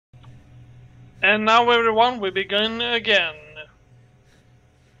And now everyone, we begin again.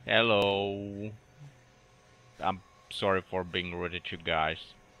 Hello. I'm sorry for being rude at you guys.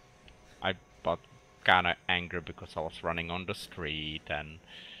 I got kinda angry because I was running on the street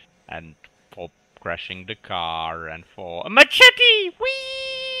and for crashing the car and for a machete!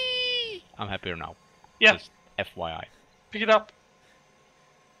 Whee! I'm happier now. Yeah, Just FYI. pick it up.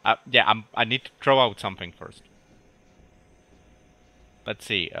 Yeah, I need to throw out something first. Let's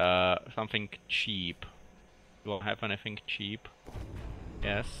see, something cheap. Do I have anything cheap?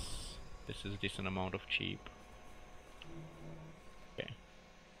 Yes. This is a decent amount of cheap. Okay.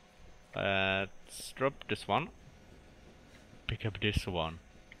 Let's drop this one. Pick up this one.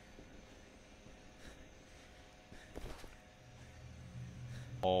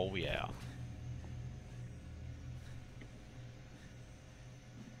 Oh yeah.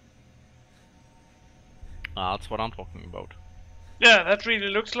 That's what I'm talking about. Yeah, that really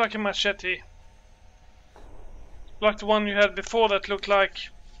looks like a machete. Like the one you had before that looked like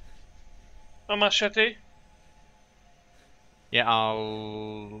a machete. Yeah,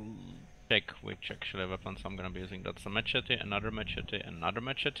 I'll check which actually weapons I'm gonna be using. That's a machete, another machete, another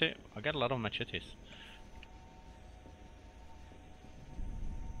machete. I got a lot of machetes.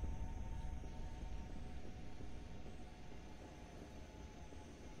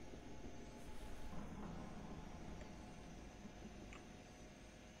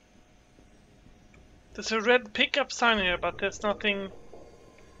 There's a red pickup sign here, but there's nothing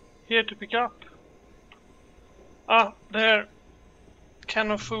here to pick up. Ah, there.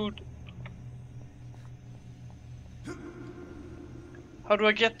 Can of food. How do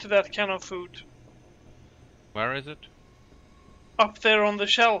I get to that can of food? Where is it? Up there on the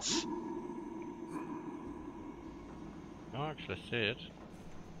shelf. Oh, actually see it.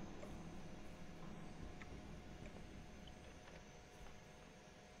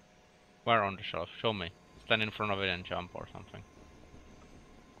 Where on the shelf? Show me. Stand in front of it and jump or something.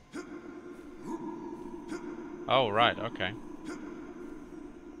 Oh, right, okay.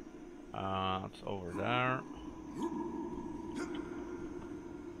 It's over there.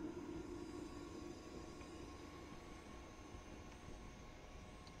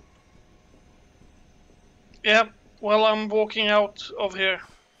 Yeah, well, I'm walking out of here.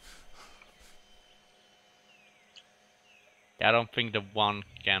 Yeah, I don't think the one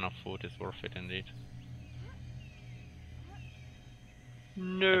can of food is worth it indeed.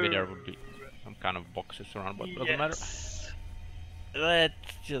 No. Maybe there would be some kind of boxes around, but doesn't matter. Yes. Let's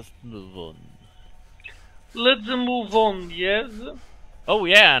just move on. Let's move on, yes? Oh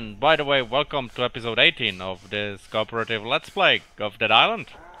yeah, and by the way, welcome to episode 18 of this cooperative Let's Play of Dead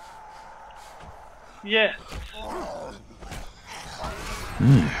Island. Yeah.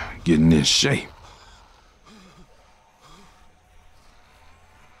 Getting in shape.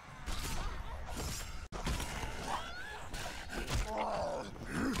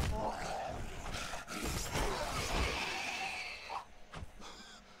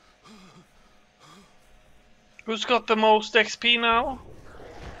 Who's got the most XP now?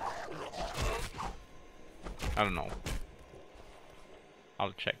 I don't know.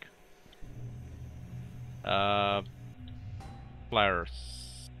 I'll check.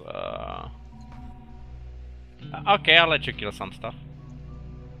 Players. Okay, I'll let you kill some stuff.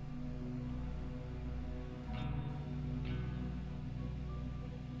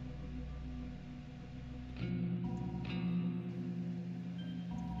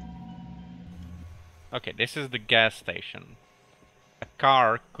 Okay, this is the gas station. A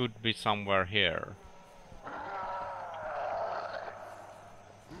car could be somewhere here.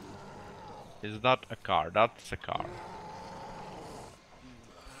 It's not a car, that's a car.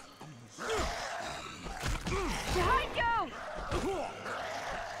 Behind you!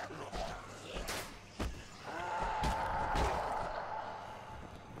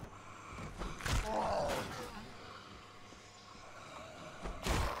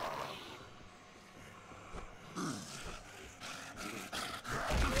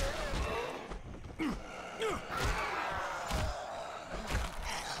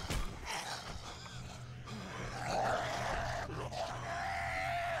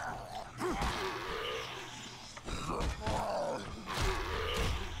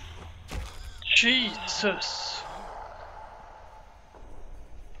 Jesus.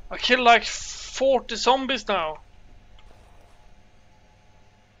 I killed like 40 zombies now.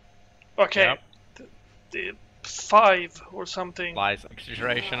 Okay. Yep. The 5 or something. Lies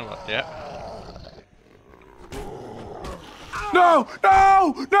exaggeration, but yeah. No!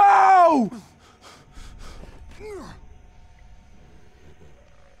 No! No!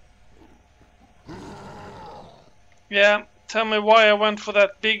 Yeah, tell me why I went for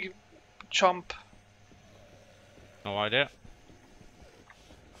that big chump? No idea.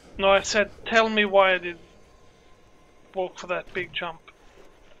 No, I said tell me why I did walk for that big jump.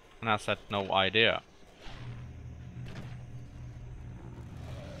 And I said no idea.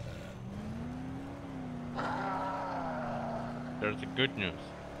 There's the good news.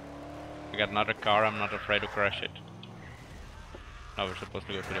 I got another car, I'm not afraid to crash it. Now we're supposed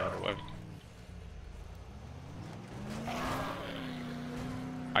to go to the other way.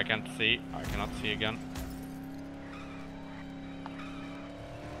 I can't see, I cannot see again.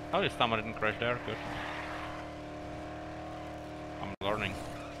 Oh, this time I didn't crash there, good. I'm learning.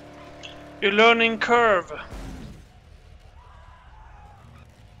 You're learning curve.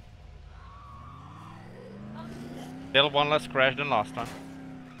 Still one less crash than last time.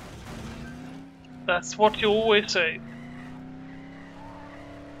 That's what you always say.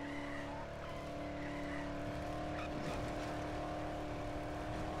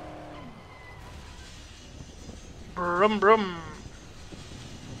 Brum brum.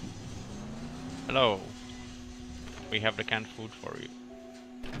 Hello. We have the canned food for you.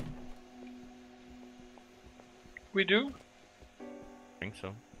 We do? I think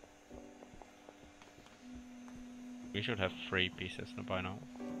so. We should have 3 pieces by now.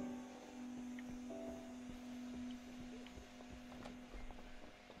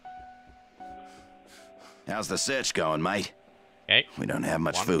 How's the search going, mate? Okay. We don't have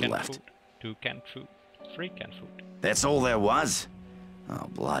much 1 food canned left. Food, 2 canned food, 3 canned food. That's all there was? Oh,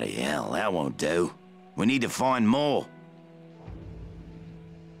 bloody hell, that won't do. We need to find more.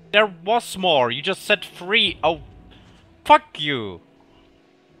 There was more, you just said 3. Oh, fuck you.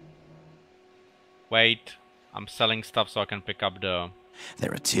 Wait, I'm selling stuff so I can pick up the...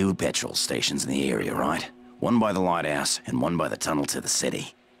 There are 2 petrol stations in the area, right? One by the lighthouse and one by the tunnel to the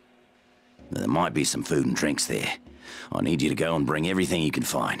city. There might be some food and drinks there. I need you to go and bring everything you can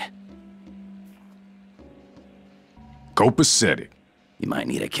find. Copacetic. You might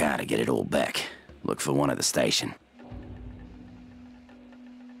need a car to get it all back. Look for one at the station.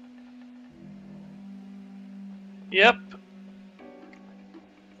 Yep.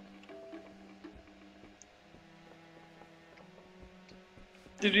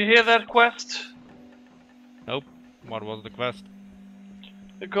 Did you hear that quest? Nope. What was the quest?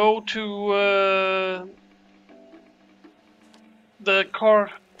 Go to the car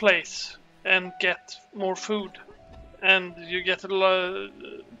place and get more food. And you get a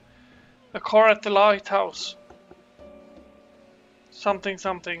car at the lighthouse. Something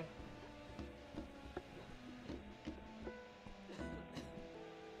something.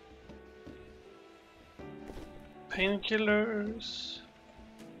 Painkillers.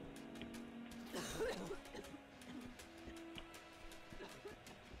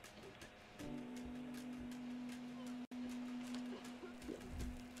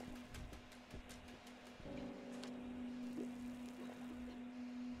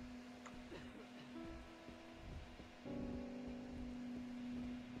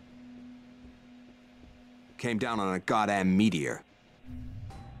 Came down on a goddamn meteor.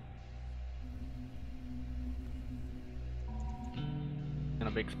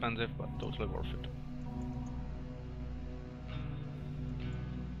 Gonna be expensive, but totally worth it.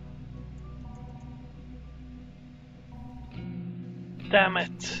 Damn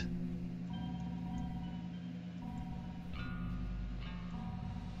it.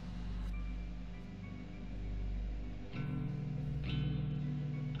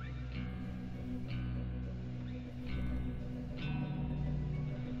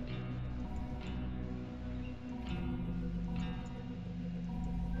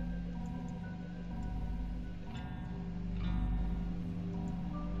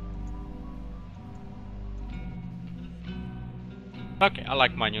 Okay, I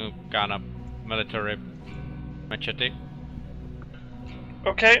like my new kind of military machete.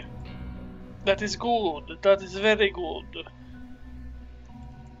 Okay. That is good. That is very good.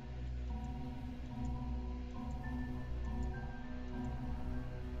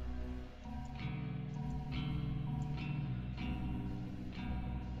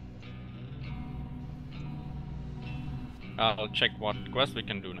 I'll check what quest we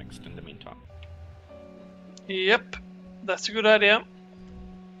can do next in the meantime. Yep. That's a good idea.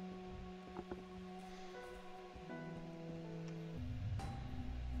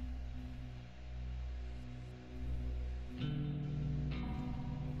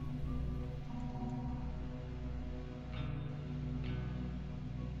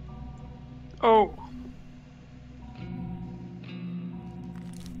 Oh.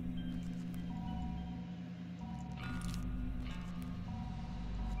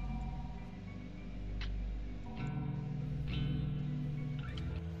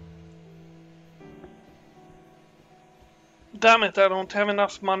 Damn it, I don't have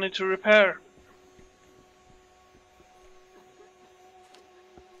enough money to repair.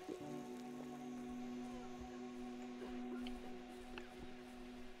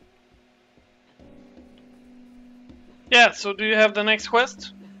 Yeah, so do you have the next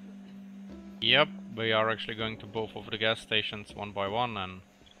quest? Yep, we are actually going to both of the gas stations one by one and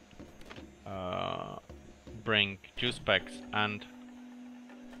bring juice packs and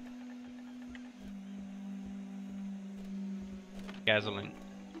gasoline.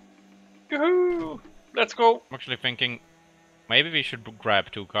 Yoo-hoo! Let's go. I'm actually thinking maybe we should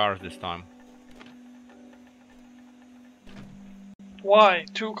grab 2 cars this time. Why?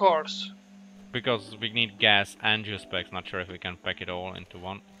 2 cars. Because we need gas and juice packs, not sure if we can pack it all into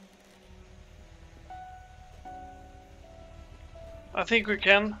one. I think we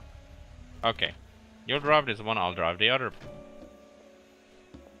can. Okay. You'll drive this one, I'll drive the other.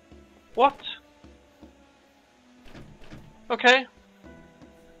 What? Okay.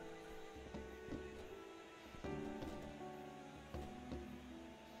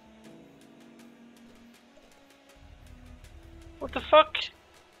 What the fuck?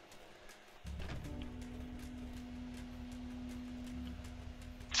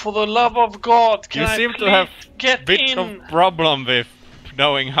 For the love of God, can You I seem please to have get bit in? of problem with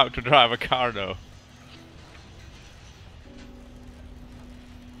knowing how to drive a car though.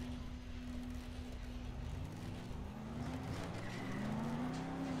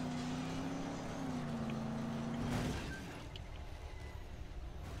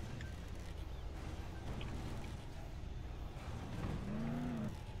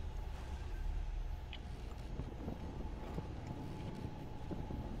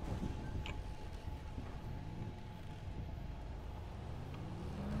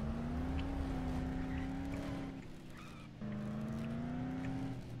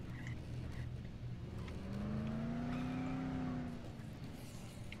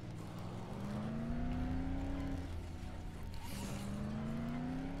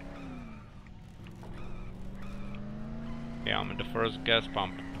 Yeah, I'm at the first gas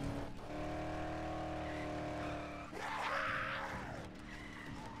pump.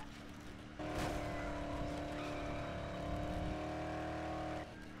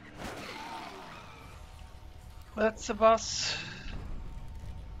 That's a bus.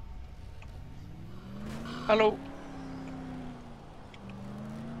 Hello.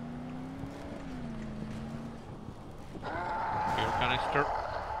 Fuel canister.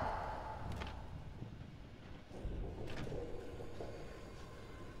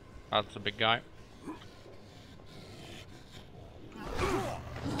 That's a big guy.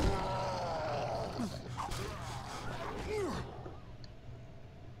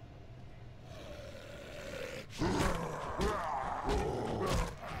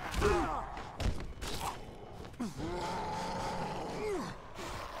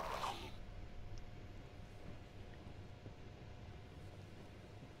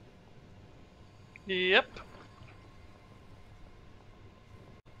 Yep.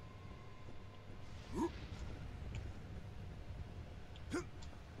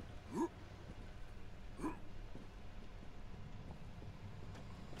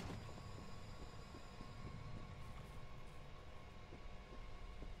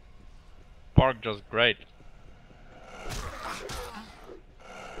 Park just great.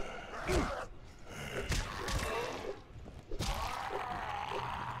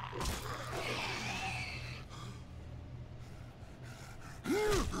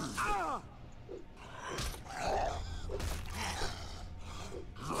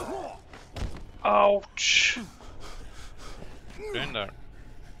 Ouch. Doing there.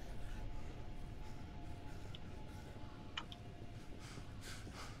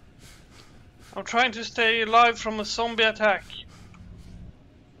 I'm trying to stay alive from a zombie attack.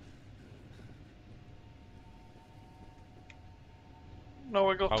 No,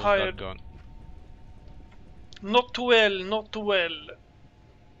 I got How's tired. that going? Not too well, not too well.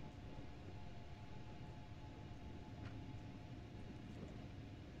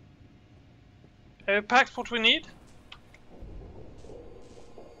 Have you packed what we need?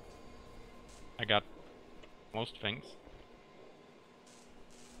 I got most things.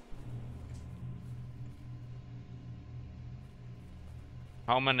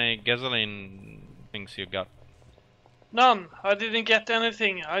 How many gasoline things you got? None. I didn't get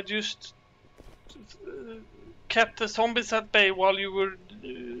anything. I just kept the zombies at bay while you were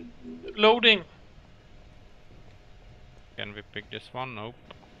loading. Can we pick this one? Nope.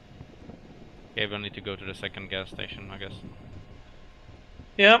 Okay, we'll need to go to the second gas station, I guess.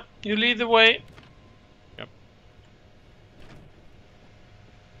 Yeah, you lead the way. Yep.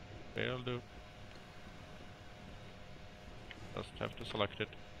 Will do. Just have to select it.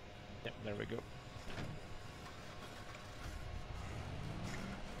 Yep, there we go.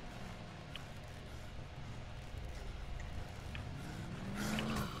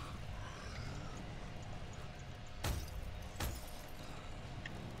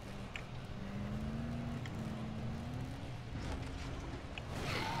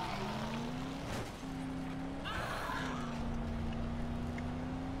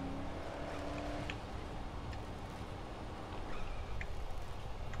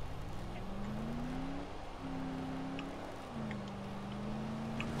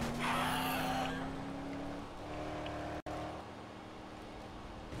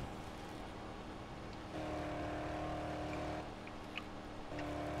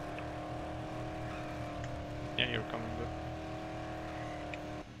 Yeah, you're coming good.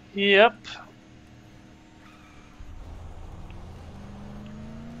 Yep.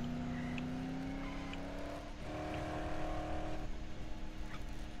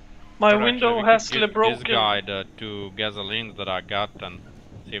 My But window actually, we has could give broken. this guy the 2 gasolines that I got and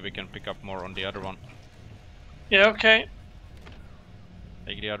see if we can pick up more on the other one. Yeah, okay.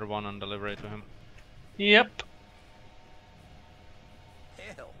 Take the other one and deliver it to him. Yep.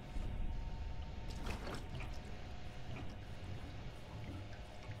 Hell.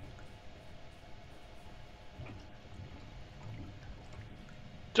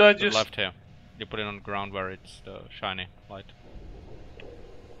 Do I To the just... left here. You put it on the ground where it's the shiny light.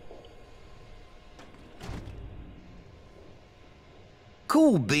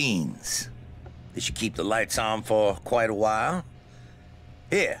 Cool beans. This should keep the lights on for quite a while.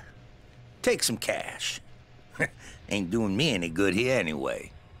 Here, take some cash. Ain't doing me any good here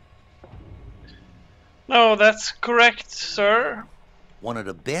anyway. No, that's correct, sir. One of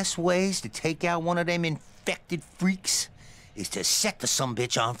the best ways to take out one of them infected freaks is to set the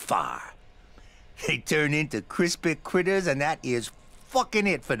sumbitch on fire. They turn into crispy critters, and that is fucking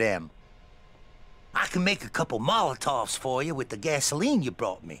it for them. I can make a couple Molotovs for you with the gasoline you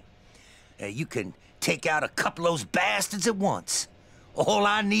brought me. You can take out a couple of those bastards at once. All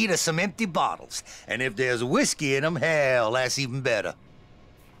I need are some empty bottles, and if there's whiskey in them, hell, that's even better.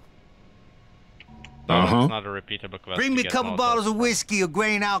 It's not a repeatable quest. Bring to me a get couple Molotovs. bottles of whiskey or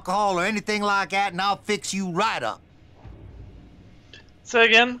grain alcohol or anything like that, and I'll fix you right up. Say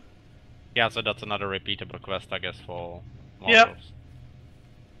again. Yeah, so that's another repeatable quest, I guess, for Molotovs. Yep.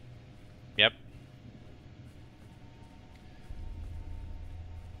 Yep.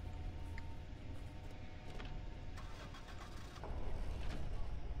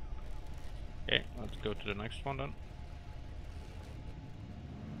 Okay, let's go to the next one then.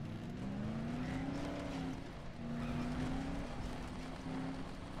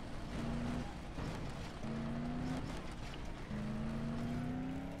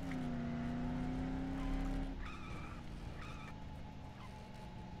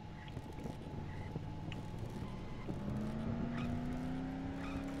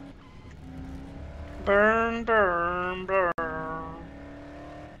 Burn, burn, burn.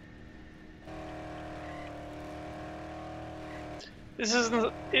 This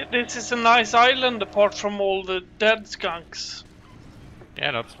is a nice island apart from all the dead skunks.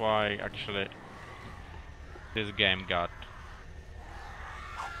 Yeah, that's why actually this game got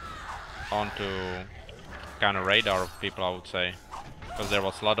onto kind of radar of people, I would say, because there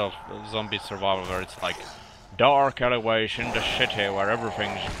was a lot of zombie survival where it's like dark alleyways in the city where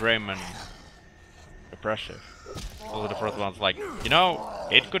everything's grim and depressive. Those are the first ones, like, you know,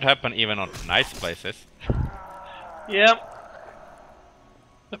 it could happen even on nice places. Yep.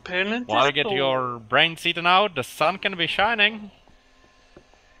 Apparently. While you get your brains eaten out, the sun can be shining.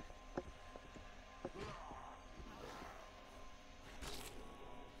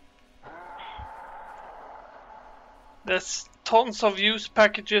 There's tons of use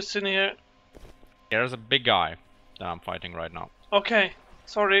packages in here. There's a big guy that I'm fighting right now. Okay,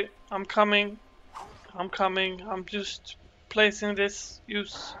 sorry, I'm coming. I'm just placing this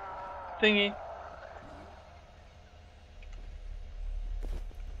use thingy.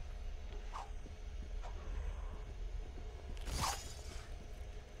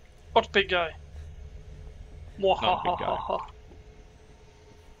 What big guy? Not big guy. Mwahahaha.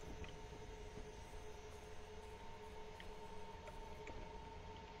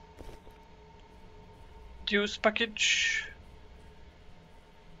 Use package.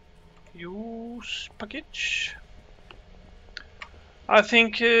 Use package. I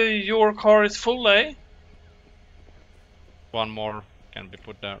think your car is full, eh? One more can be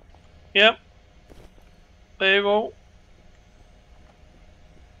put there. Yep. There you go.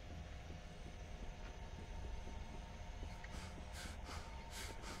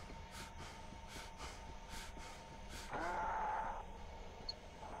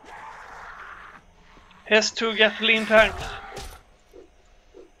 Here's 2 gasoline tanks.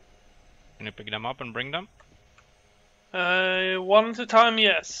 Can you pick them up and bring them? One at a time,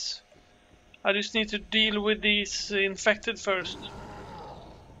 yes. I just need to deal with these infected first.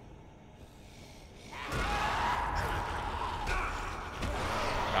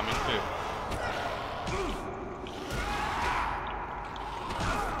 Coming too.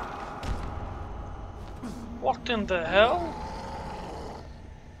 What in the hell?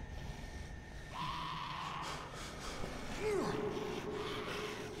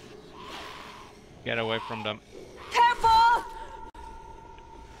 Get away from them. Careful!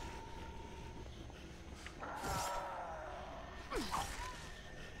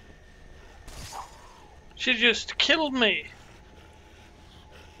 She just killed me.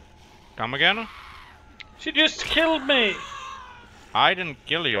 Come again? She just killed me. I didn't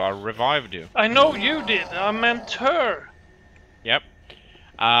kill you, I revived you. I know you did. I meant her. Yep.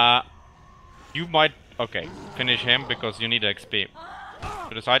 You might... Okay, finish him because you need XP.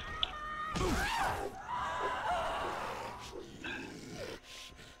 To the side.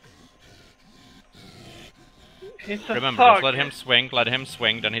 He's a Remember, thug. just let him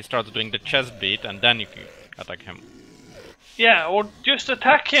swing, then he starts doing the chest beat, and then you can attack him. Yeah, or just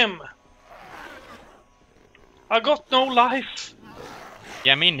attack him. I got no life.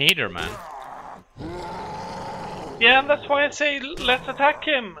 Yeah, me neither, man. Yeah, that's why I say let's attack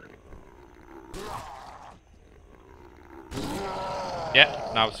him.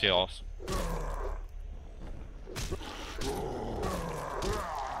 Yeah, now it's yours.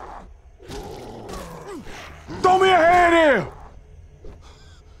 Throw me a hand here!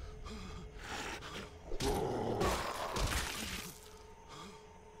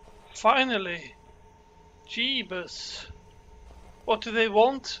 Finally. Jeebus. What do they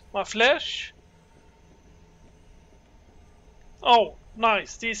want? My flesh? Oh,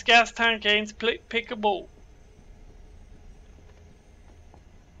 nice. These gas tank ain't pickable.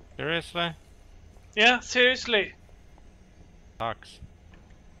 Seriously? Yeah, seriously. Sucks.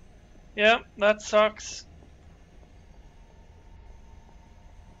 Yeah, that sucks.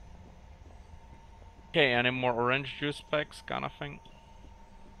 Okay, any more orange juice packs kind of thing?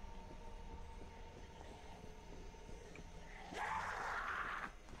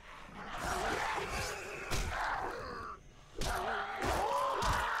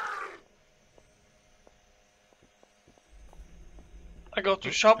 I got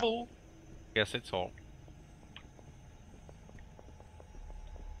a shovel. Guess it's all.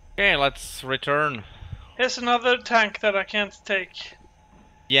 Okay, let's return. Here's another tank that I can't take.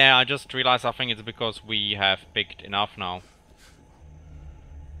 Yeah, I just realized I think it's because we have picked enough now.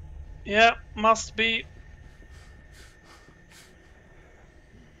 Yeah, must be.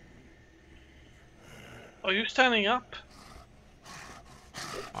 Are you standing up?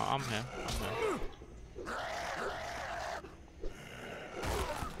 I'm here.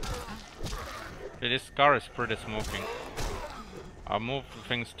 This car is pretty smoking. I'll move the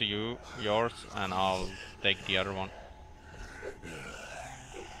things to you, yours, and I'll take the other one.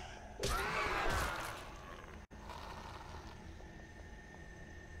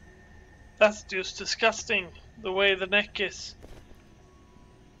 That's just disgusting, the way the neck is.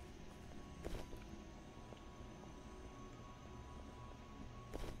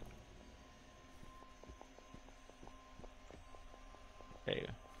 Okay.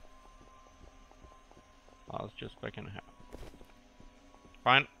 I was just back in here.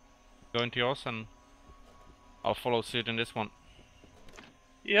 Fine. Go into yours and I'll follow suit in this one.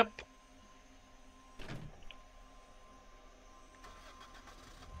 Yep.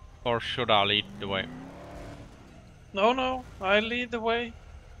 Or should I lead the way? No, I lead the way.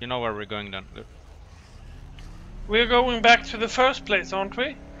 You know where we're going then. Good. We're going back to the first place, aren't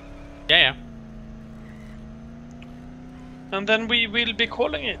we? Yeah. And then we will be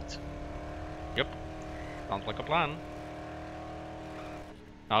calling it. Yep. Sounds like a plan.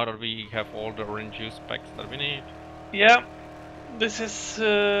 Now that we have all the orange juice packs that we need. Yeah. This is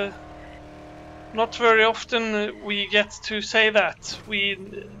not very often we get to say that. We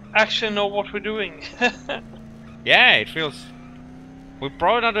actually know what we're doing. Yeah, it feels... We're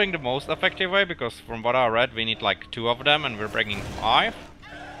probably not doing the most effective way, because from what I read we need like 2 of them and we're bringing 5.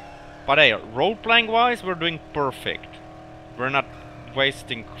 But hey, role-playing wise we're doing perfect. We're not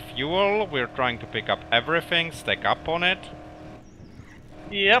wasting fuel, we're trying to pick up everything, stack up on it.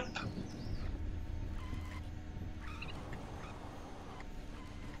 Yep.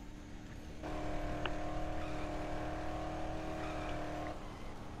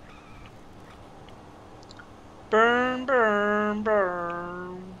 Burn, burn,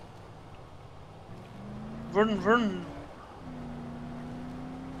 burn. Run, run.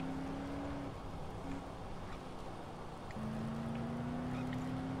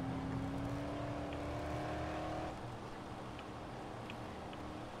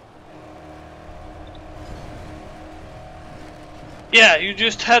 Yeah, you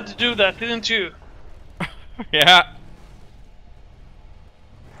just had to do that, didn't you? Yeah.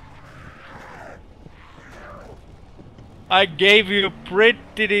 I gave you a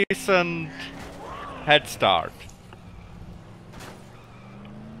pretty decent head start.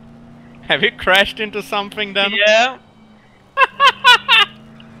 Have you crashed into something then? Yeah.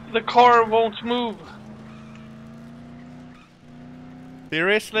 The car won't move.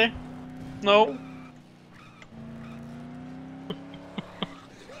 Seriously? No.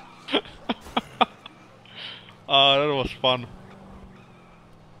 Oh, that was fun.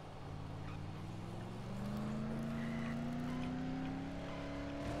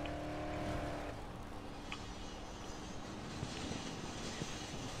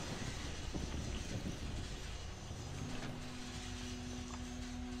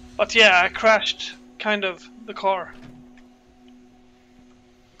 But yeah, I crashed, kind of, the car.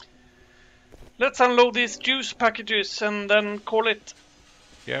 Let's unload these juice packages and then call it.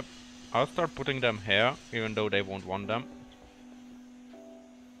 Yep. I'll start putting them here, even though they won't want them.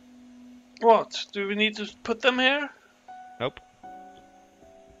 What? Do we need to put them here? Nope.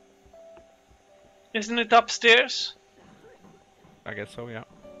 Isn't it upstairs? I guess so, yeah.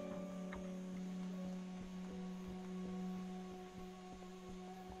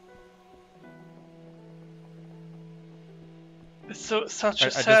 It's such a I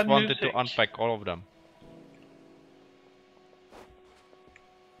sad just wanted music. to unpack all of them.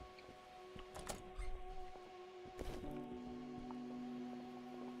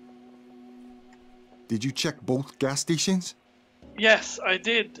 Did you check both gas stations? Yes, I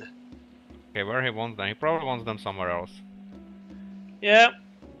did. Okay, where he wants them? He probably wants them somewhere else. Yeah.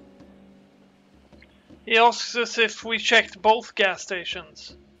 He asks us if we checked both gas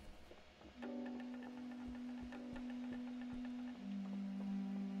stations.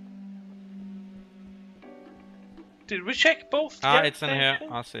 Did we check both Ah, gas it's in here.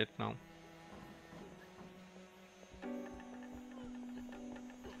 stations? I see it now.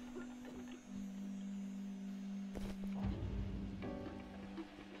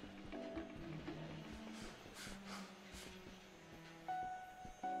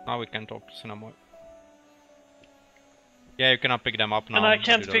 Now we can talk to Cinnamon. Yeah, you cannot pick them up now. And I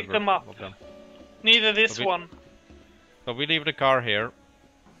can't Do the pick them reverse up. of them. Neither this So we- one. So we leave the car here.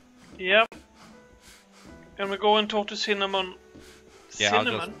 Yep. And we go and talk to Cinnamon. Yeah, I'll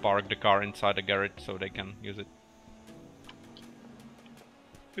Cinnamon? just park the car inside the garage so they can use it.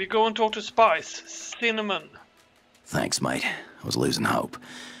 We go and talk to Spice. Cinnamon. Thanks, mate. I was losing hope.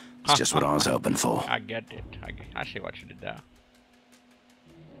 It's just what I was hoping for. I get it. I see what you did there.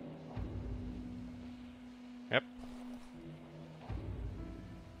 Yep.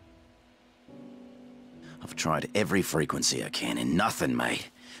 I've tried every frequency I can and nothing, mate.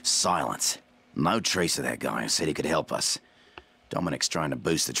 Silence. No trace of that guy who said he could help us. Dominic's trying to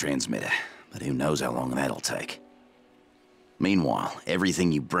boost the transmitter, but who knows how long that'll take. Meanwhile,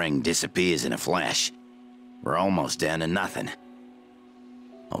 everything you bring disappears in a flash. We're almost down to nothing.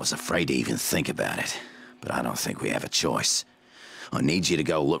 I was afraid to even think about it, but I don't think we have a choice. I need you to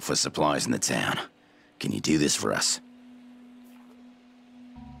go look for supplies in the town. Can you do this for us?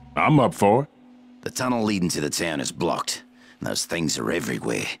 I'm up for it. The tunnel leading to the town is blocked. Those things are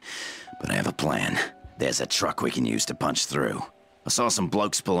everywhere. But I have a plan. There's a truck we can use to punch through. I saw some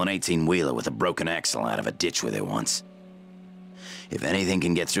blokes pull an 18-wheeler with a broken axle out of a ditch with it once. If anything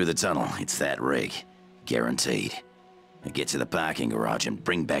can get through the tunnel, it's that rig. Guaranteed. Now get to the parking garage and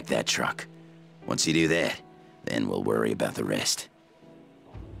bring back that truck. Once you do that, then we'll worry about the rest.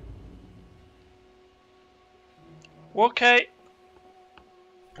 Okay.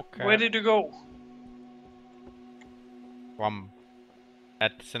 Okay. Where did you go?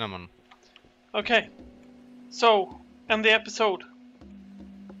 At Cinnamon. Okay. So, end the episode.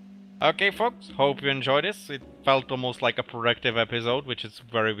 Okay, folks, hope you enjoyed this. It felt almost like a productive episode, which is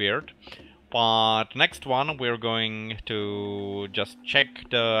very weird. But next one, we're going to just check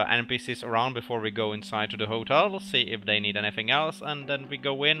the NPCs around before we go inside to the hotel, see if they need anything else, and then we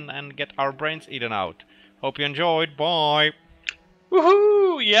go in and get our brains eaten out. Hope you enjoyed. Bye!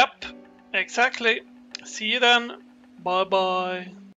 Woohoo! Yep. Exactly. See you then. Bye bye.